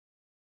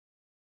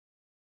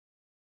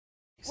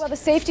Well, the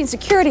safety and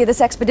security of this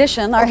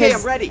expedition are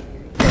I'm ready.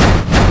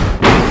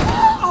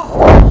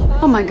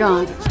 Oh my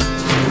God.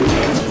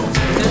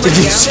 Did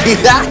you see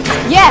that?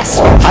 Yes!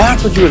 I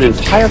offered you an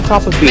entire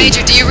crop of beans.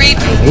 Major, do you read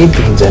me? I need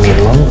beans, I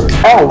need lumber.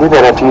 I did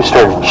that after you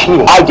started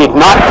cheating. I did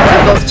not.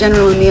 Both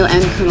General O'Neill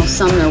and Colonel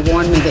Sumner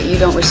warned me that you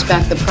don't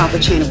respect the proper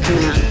chain of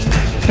command.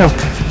 No.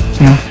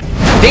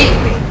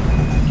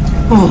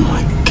 Oh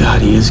my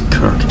God, he is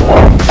Kirk.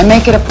 I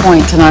make it a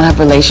point to not have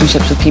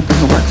relationships with people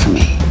who work for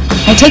me.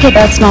 I take it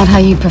that's not how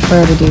you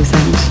prefer to do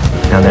things.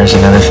 Now there's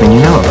another thing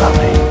you know about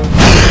me.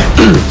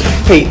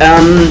 Hey,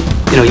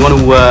 you want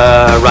to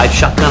ride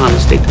shotgun on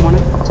this date tomorrow?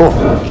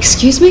 Cool.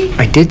 Excuse me?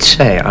 I did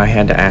say I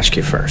had to ask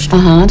you first.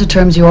 To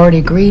terms you already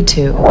agreed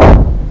to.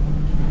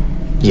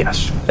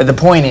 Yes. The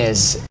point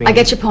is... I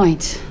get your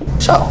point.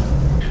 So,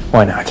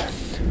 why not?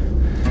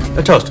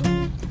 A toast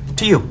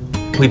to you.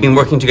 We've been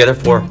working together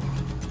for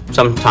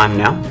some time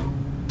now.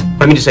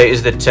 What I mean to say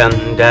is that,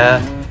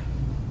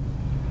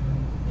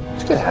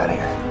 Let's get out of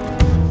here.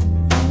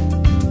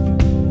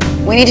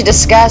 We need to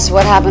discuss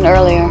what happened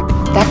earlier.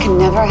 That can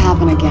never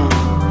happen again.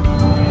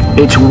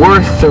 It's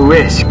worth the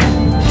risk.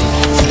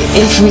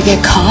 If we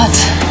get caught.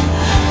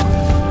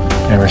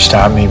 Never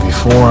stopped me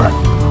before.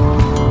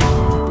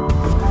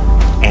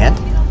 And?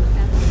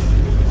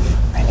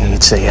 I knew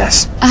you'd say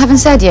yes. I haven't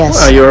said yes.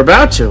 Well, you're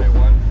about to.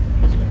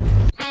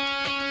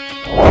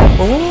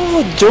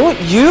 Oh, don't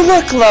you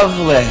look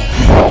lovely?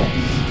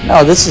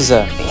 No, this is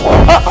a...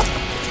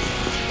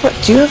 What,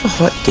 do you have a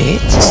hot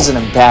date? This is an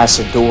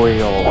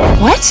ambassadorial...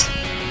 What?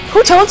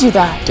 Who told you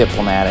that?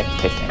 Diplomatic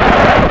picnic.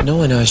 No,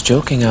 when I was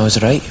joking, I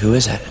was right. Who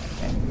is it?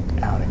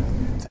 Outing.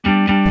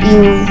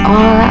 You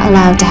are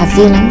allowed to have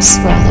feelings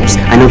for others.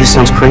 I know this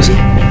sounds crazy,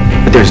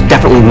 but there's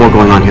definitely more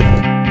going on here.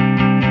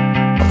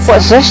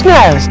 What's this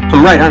now?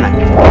 I'm right, aren't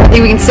I? I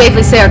think we can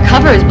safely say our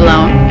cover is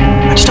blown.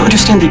 I just don't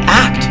understand the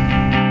act.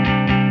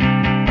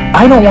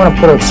 I don't want to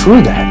put her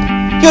through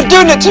that. You're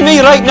doing it to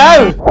me right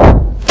now!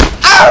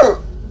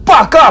 Ow!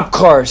 Buck up,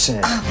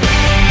 Carson!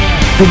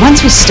 But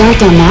once we start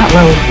down that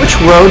road, Which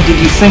road did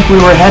you think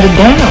we were headed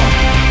down?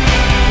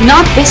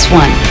 not this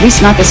one, at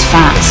least not this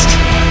fast.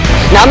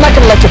 Now, I'm not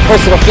going to let your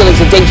personal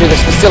feelings endanger this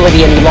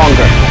facility any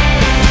longer.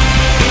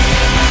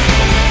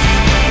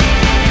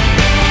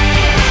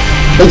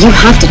 But you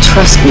have to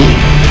trust me.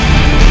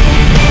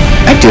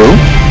 I do.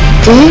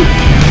 Do you?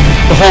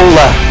 The whole,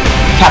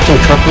 Captain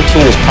Kirk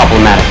routine is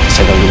problematic, to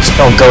say the least.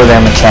 Don't go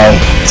there, McKay.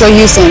 So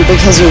you think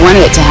because you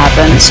wanted it to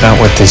happen. It's not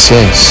what this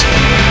is.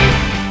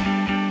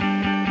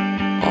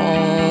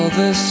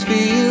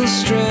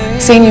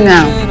 Seeing you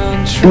now,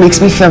 it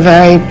makes me feel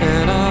very...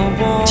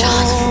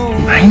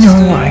 I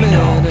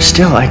know.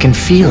 Still, I can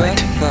feel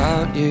it.